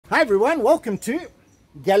Hi everyone, welcome to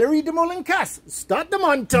Galerie du Moulin Casse. Start the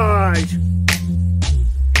montage!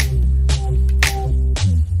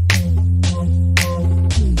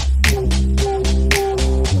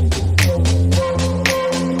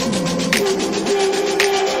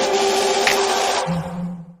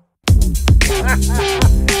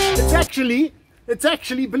 It's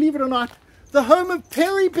actually, believe it or not, the home of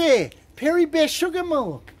Pereybere. Pereybere Sugar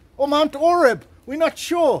Mill. Or Mount Orab. We're not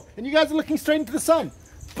sure. And you guys are looking straight into the sun.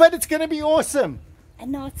 But it's going to be awesome. And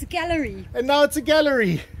now it's a gallery.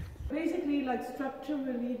 Basically, like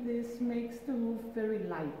structurally, this makes the roof very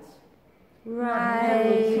light.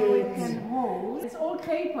 Right. So it can hold. It's all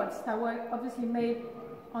clay pots that were obviously made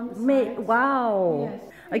on the side. Wow. Yes.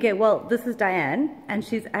 Okay, well, this is Diane, and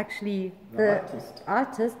she's actually the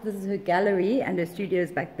artist. This is her gallery, and her studio is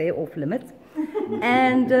back there, off limits.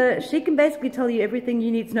 And she can basically tell you everything you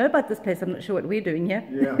need to know about this place. I'm not sure what we're doing here.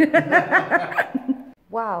 Yeah.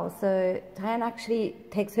 Wow, so Diane actually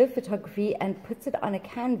takes her photography and puts it on a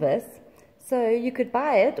canvas. So you could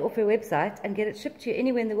buy it off her website and get it shipped to you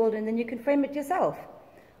anywhere in the world, and then you can frame it yourself.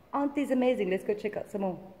 Aren't these amazing? Let's go check out some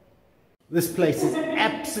more. This place is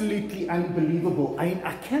absolutely unbelievable.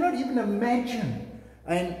 I cannot even imagine.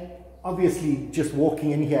 And obviously just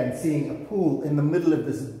walking in here and seeing a pool in the middle of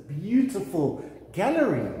this beautiful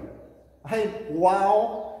gallery.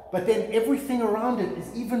 Wow. But then everything around it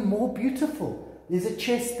is even more beautiful. There's a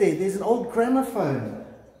chest there. There's an old gramophone.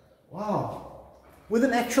 Wow. With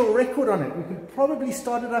an actual record on it. We could probably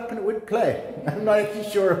start it up and it would play. I'm not actually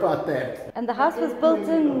sure about that. And the house was built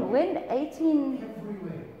in when? 1820.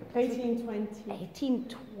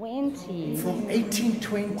 1820. From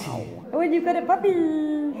 1820. Wow. Oh, and you've got a puppy.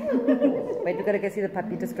 Wait, we've got to go see the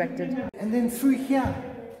puppy, distracted. And then through here,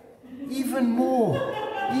 even more.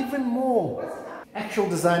 Actual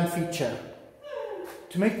design feature.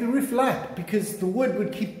 To make the roof light, because the wood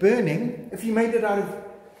would keep burning if you made it out of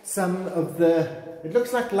some of the, it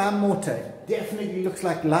looks like lime mortar. It definitely looks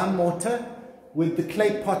like lime mortar with the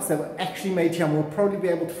clay pots that were actually made here. And we'll probably be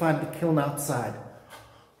able to find the kiln outside.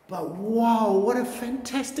 But wow, what a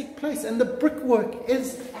fantastic place. And the brickwork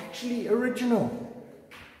is actually original.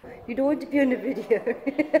 You don't want to be on a video.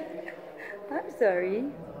 I'm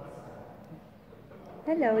sorry.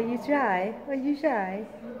 Hello, are you shy? Are you shy?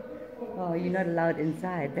 Oh, you're not allowed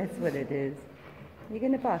inside. That's what it is. You're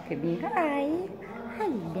going to bark at me. Hi.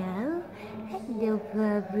 Hello. Hello,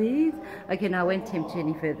 puppies. Okay, now I won't tempt you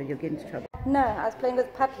any further. You'll get into trouble. No, I was playing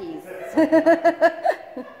with puppies.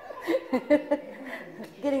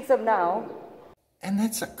 Getting some now. And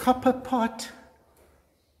that's a copper pot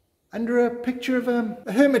under a picture of a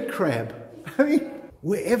hermit crab. I mean,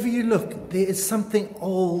 wherever you look, there is something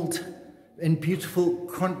old and beautiful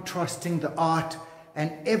contrasting the art, and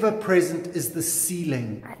ever present is the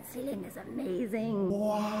ceiling. That ceiling is amazing.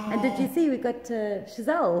 Wow. And did you see we got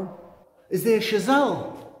Chazal? Is there a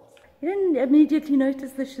Chazal? You didn't immediately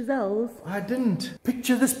notice the Chazals? I didn't.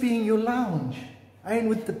 Picture this being your lounge. I mean,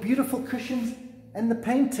 with the beautiful cushions and the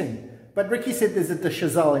painting. But Ricky said there's a de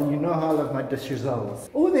Chazal, and you know how I love my de Chazals.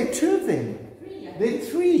 Oh, there are two of them. There are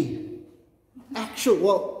three. Actual,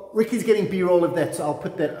 well, Ricky's getting B-roll of that, so I'll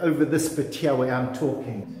put that over this bit here where I'm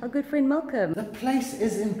talking. Our good friend Malcolm. The place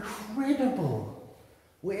is incredible.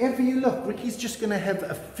 Wherever you look, Ricky's just going to have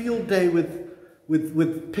a field day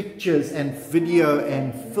with pictures and video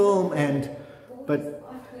and film and... But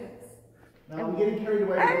now we're getting carried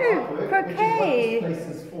away with artwork, croquet. which is what this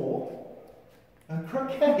place is for.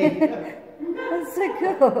 Croquet. That's so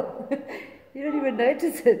cool. You don't even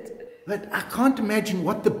notice it. But I can't imagine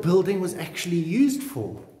what the building was actually used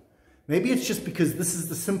for. Maybe it's just because this is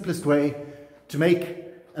the simplest way to make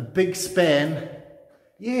a big span.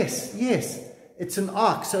 Yes, it's an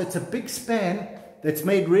arc, so it's a big span that's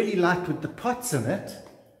made really light with the pots in it,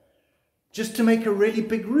 just to make a really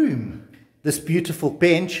big room. This beautiful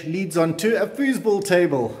bench leads onto a foosball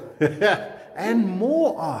table and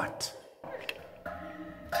more art.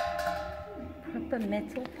 Proper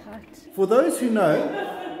metal pot. For those who know,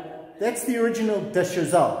 that's the original de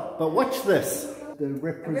Chazal. But watch this. The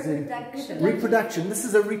reproduction. This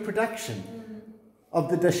is a reproduction of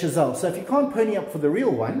the de Chazal. So if you can't pony up for the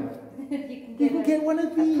real one, you can get one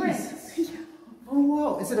of these. Oh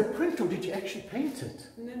wow, is it a print or did you actually paint it?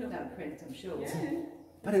 No, print, I'm sure. Yeah.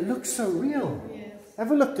 But it looks so real. Yes.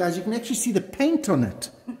 Have a look, guys. You can actually see the paint on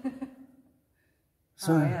it.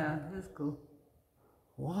 So, oh yeah, that's cool.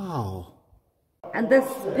 Wow. And this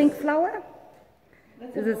pink flower?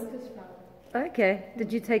 That's is a this... lotus flower. Okay.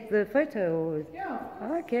 Did you take the photo? Or... Yeah.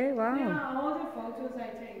 Okay, wow. Yeah, all the photos I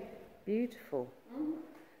take. Beautiful. Mm-hmm.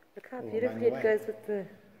 Look how beautifully it goes with the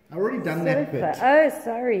I've already done that bit. Oh,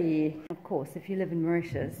 sorry. Of course, if you live in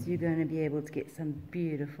Mauritius, you're going to be able to get some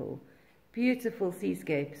beautiful, beautiful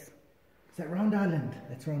seascapes. Is that Round Island?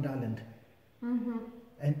 That's Round Island. Mm-hmm.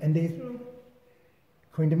 And there's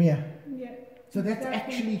Koindamia. Yeah. So that's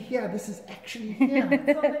actually here. This is actually here.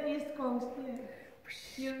 It's on the east coast, yeah.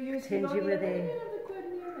 You Pretend you were there.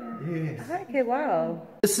 Yes. Okay, wow.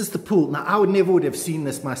 This is the pool. Now, I never would have seen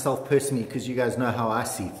this myself personally because you guys know how I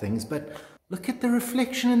see things, but look at the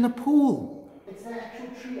reflection in the pool. It's the actual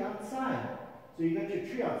tree outside. So you got your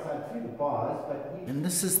tree outside through the bars, and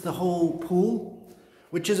this is the whole pool,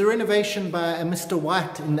 which is a renovation by a Mr.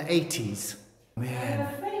 White in the 80s. Man.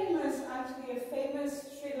 Actually a famous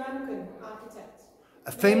Sri Lankan architect.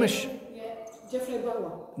 A famous... Yeah, Geoffrey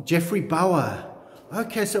Bawa. Geoffrey Bawa.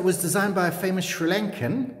 Okay, so it was designed by a famous Sri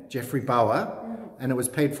Lankan, Geoffrey Bawa, and it was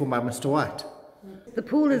paid for by Mr. White. The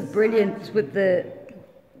pool is brilliant with the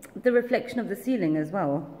reflection of the ceiling as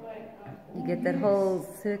well. You get that whole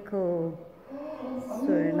circle.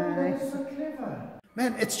 So nice. That's so clever.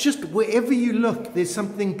 Man, it's just wherever you look, there's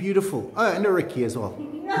something beautiful. Oh, and a Ricky as well.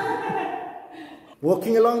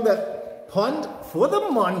 Walking along the pond for the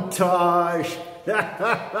montage.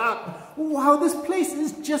 Wow, this place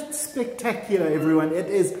is just spectacular, everyone. It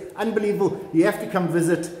is unbelievable. You have to come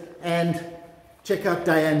visit and check out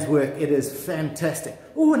Diane's work. It is fantastic.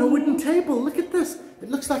 Oh, and a wooden table. Look at this. It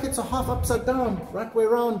looks like it's a half upside down, right way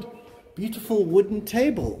around. Beautiful wooden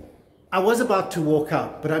table. I was about to walk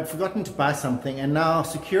out, but I'd forgotten to buy something, and now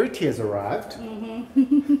security has arrived.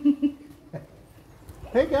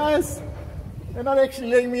 Hey guys, they're not actually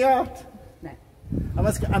letting me out. No.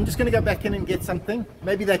 I'm just going to go back in and get something.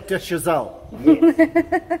 Maybe that Chazal. Yes.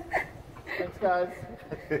 Thanks guys.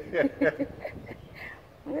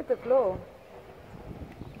 Look at the floor.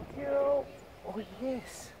 Oh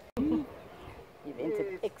yes. You've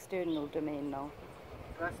entered external domain now.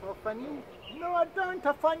 Do I smell funny? No, I don't.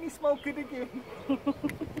 I finally smell good again.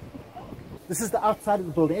 This is the outside of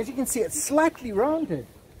the building. As you can see, it's slightly rounded.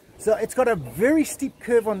 So it's got a very steep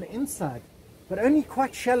curve on the inside, but only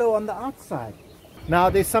quite shallow on the outside. Now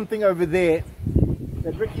there's something over there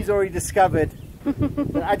that Ricky's already discovered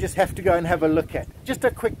that I just have to go and have a look at. Just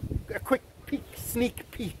a quick peek,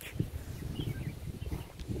 sneak peek.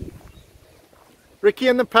 Ricky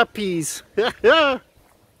and the puppies.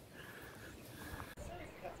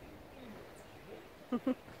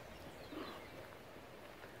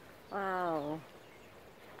 Wow.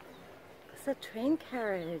 It's a train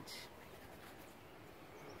carriage.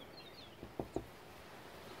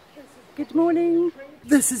 Good morning.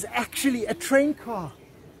 This is actually a train car.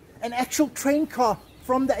 An actual train car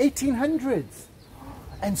from the 1800s.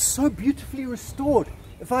 And so beautifully restored.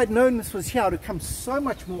 If I'd known this was here, I would have come so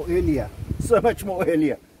much more earlier. So much more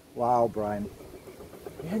earlier. Wow, Brian.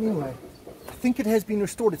 Anyway, I think it has been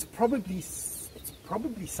restored. It's probably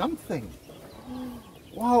something.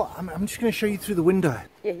 Wow, I'm just going to show you through the window.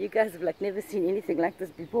 Yeah, you guys have like never seen anything like this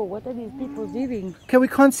before. What are these people doing? Okay, we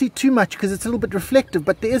can't see too much because it's a little bit reflective,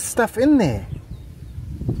 but there is stuff in there.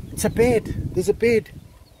 It's a bed. There's a bed.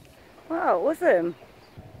 Wow, awesome.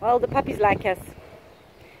 Well, the puppies like us.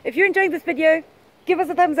 If you're enjoying this video, give us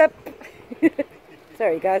a thumbs up.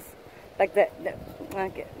 Sorry guys, like that. No,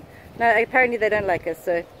 okay. No, apparently they don't like us,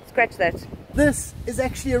 so scratch that. This is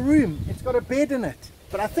actually a room. It's got a bed in it,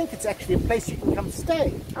 but I think it's actually a place you can come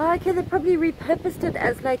stay. Oh, okay, they probably repurposed it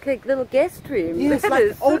as like a little guest room. Yes, That like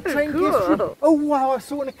is old so train cool. guest room. Oh wow, I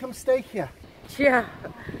so want to come stay here. Yeah,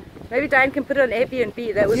 maybe Diane can put it on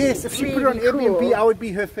Airbnb. That would Yes, be if she really put it on Airbnb, cool. I would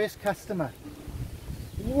be her first customer.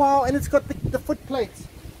 Wow, and it's got the foot plates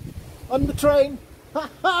on the train.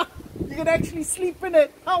 You can actually sleep in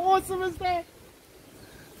it. How awesome is that?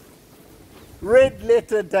 Red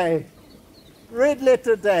letter day. Red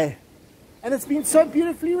letter day. And it's been so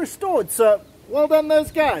beautifully restored. So well done those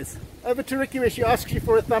guys. Over to Ricky where she asks you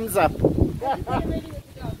for a thumbs up.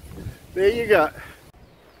 There you go.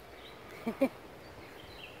 Hey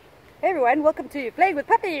everyone, welcome to Playing with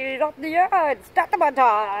Puppies on the Yard. Start the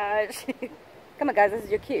montage. Come on guys, this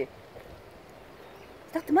is your cue.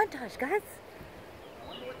 Start the montage, guys.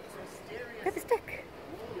 Grab a stick.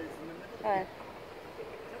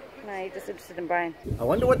 No, you're just interested in Brian. I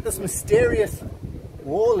wonder what this mysterious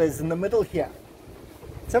wall is in the middle here.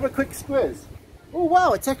 Let's have a quick squiz. Oh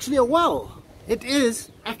wow, it's actually a well. It is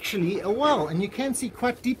actually a well, and you can see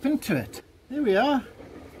quite deep into it. There we are,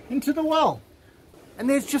 into the well. And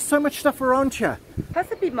there's just so much stuff around here.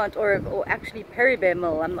 Possibly Mount Orab or actually Pereybere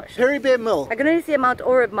Mill, I'm not sure. Pereybere Mill. I can only see a Mount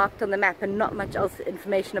Orab marked on the map and not much else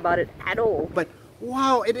information about it at all. But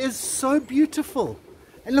wow, it is so beautiful.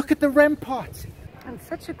 And look at the ramparts. And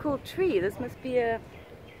such a cool tree. This must be a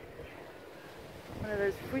One of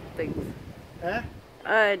those fruit things. Huh?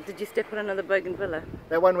 Did you step on another bougainvillea?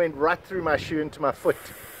 That one went right through my shoe into my foot.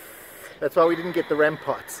 That's why we didn't get the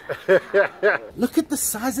ramparts. Look at the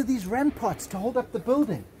size of these ramparts to hold up the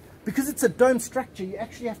building. Because it's a dome structure, you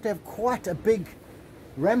actually have to have quite a big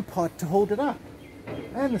rampart to hold it up.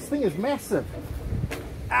 And this thing is massive.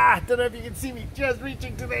 I don't know if you can see me just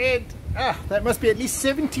reaching to the end. That must be at least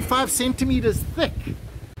 75 centimeters thick.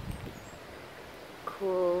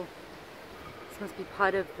 Cool. This must be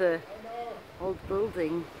part of the old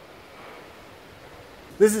building.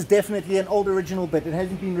 This is definitely an old original bit. It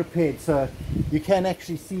hasn't been repaired, so you can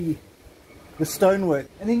actually see the stonework.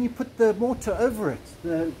 And then you put the mortar over it,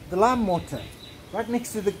 the lime mortar, right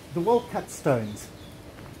next to the well-cut stones.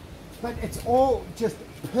 But it's all just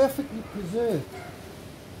perfectly preserved.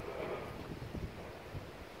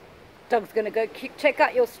 Dog's gonna go check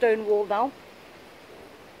out your stone wall now.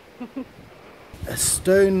 A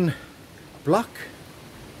stone block.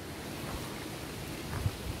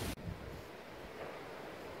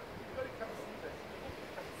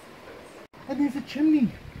 And there's a chimney.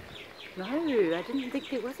 No, I didn't think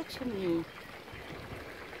there was a chimney.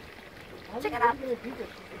 Check it out.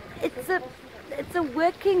 It's a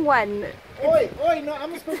working one. Oi, no,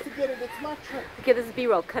 I'm supposed to get it. It's my trick. Okay, this is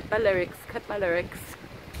B-roll. Cut my lyrics.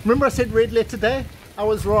 Remember I said red letter day? I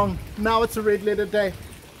was wrong. Now it's a red letter day.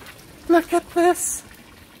 Look at this.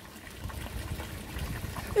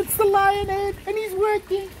 It's the lion head and he's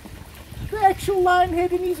working. The actual lion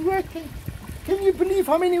head and he's working. Can you believe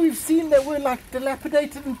how many we've seen that were like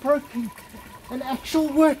dilapidated and broken? An actual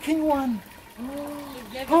working one.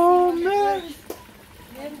 Oh man.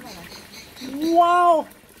 Wow.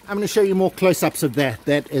 I'm going to show you more close-ups of that.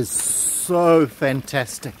 That is so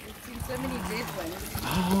fantastic. I've seen so many dead ones.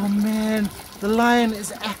 Oh man, the lion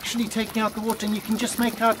is actually taking out the water, and you can just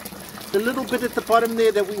make out the little bit at the bottom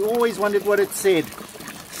there that we always wondered what it said.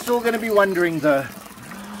 Still going to be wondering though.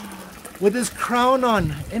 With his crown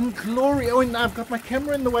on, in glory. Oh, and I've got my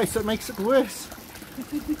camera in the way, so it makes it worse.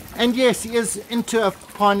 And yes, he is into a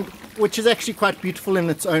pond, which is actually quite beautiful in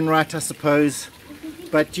its own right, I suppose.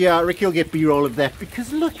 But yeah, Ricky will get B-roll of that,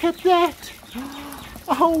 because look at that.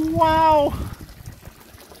 Oh wow.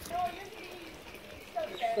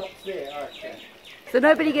 So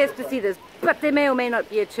nobody gets to see this, but there may or may not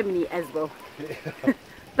be a chimney as well.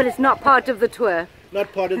 But it's not part of the tour.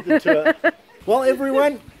 Not part of the tour. Well,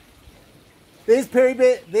 everyone, there's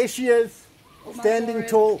Pereybere. There she is, standing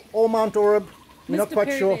tall, all Mount Orab. We're not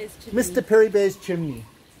quite sure. Mr. Pereybere chimney.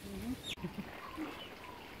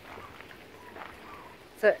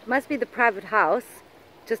 So it must be the private house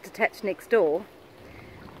just attached next door.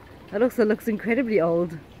 It also looks incredibly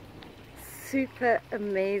old. Super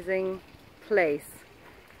amazing place.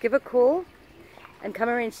 Give a call and come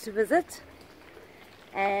arrange to visit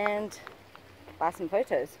and buy some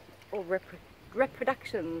photos or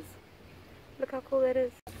reproductions. Look how cool that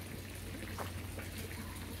is.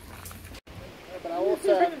 But I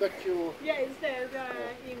also have got your... Yeah, it's there,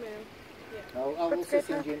 email. Yeah. I'll also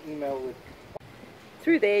send you an email with...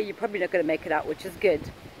 Through there you're probably not going to make it out, which is good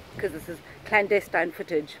because this is clandestine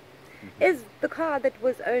footage. Is the car that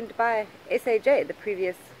was owned by SAJ, the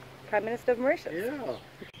previous Prime Minister of Mauritius. Yeah.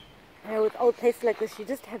 You know, with old places like this, you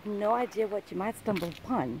just have no idea what you might stumble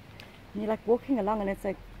upon. And you're like walking along and it's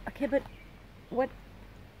like, okay, but what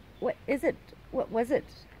is it? What was it?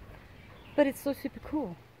 But it's so super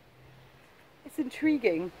cool. It's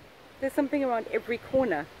intriguing. There's something around every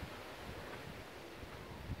corner.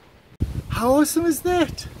 How awesome is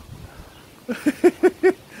that?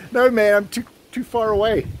 No man, I'm too far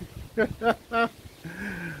away.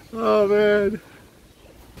 Oh man.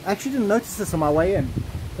 I actually didn't notice this on my way in,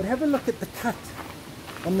 but have a look at the cut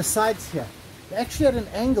on the sides here. They're actually at an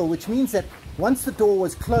angle, which means that once the door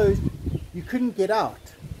was closed, you couldn't get out.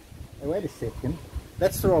 Oh, wait a second.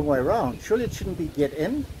 That's the wrong way around. Surely it shouldn't be get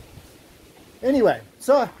in. Anyway,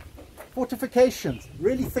 so fortifications,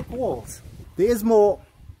 really thick walls. There's more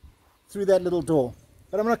through that little door,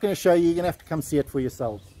 but I'm not going to show you. You're going to have to come see it for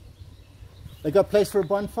yourselves. They got place for a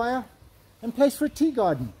bonfire and place for a tea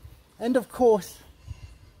garden, and of course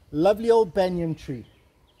lovely old banyan tree.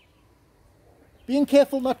 Being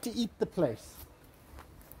careful not to eat the place.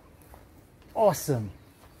 Awesome.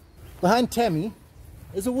 Behind Tammy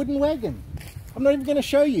is a wooden wagon. I'm not even going to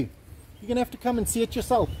show you. You're going to have to come and see it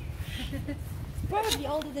yourself. It's probably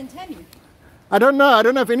older than Tammy. I don't know. I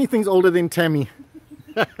don't know if anything's older than Tammy.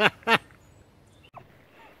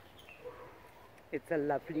 It's a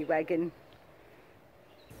lovely wagon.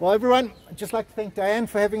 Well, everyone, I'd just like to thank Diane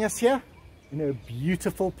for having us here in a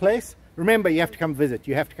beautiful place. Remember, you have to come visit.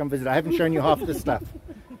 You have to come visit. I haven't shown you half the stuff.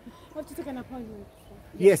 I have to take an appointment.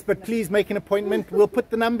 Yes, but please make an appointment. We'll put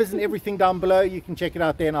the numbers and everything down below. You can check it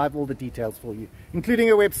out there, and I have all the details for you, including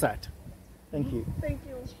a website. Thank you. Thank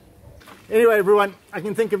you. Anyway, everyone, I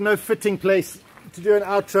can think of no fitting place to do an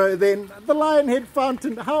outro than the Lionhead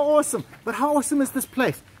Fountain. How awesome. But how awesome is this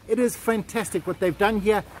place? It is fantastic. What they've done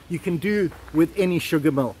here, you can do with any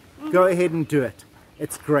sugar mill. Go ahead and do it.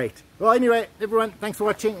 It's great. Well, anyway, everyone, thanks for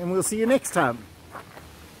watching, and we'll see you next time.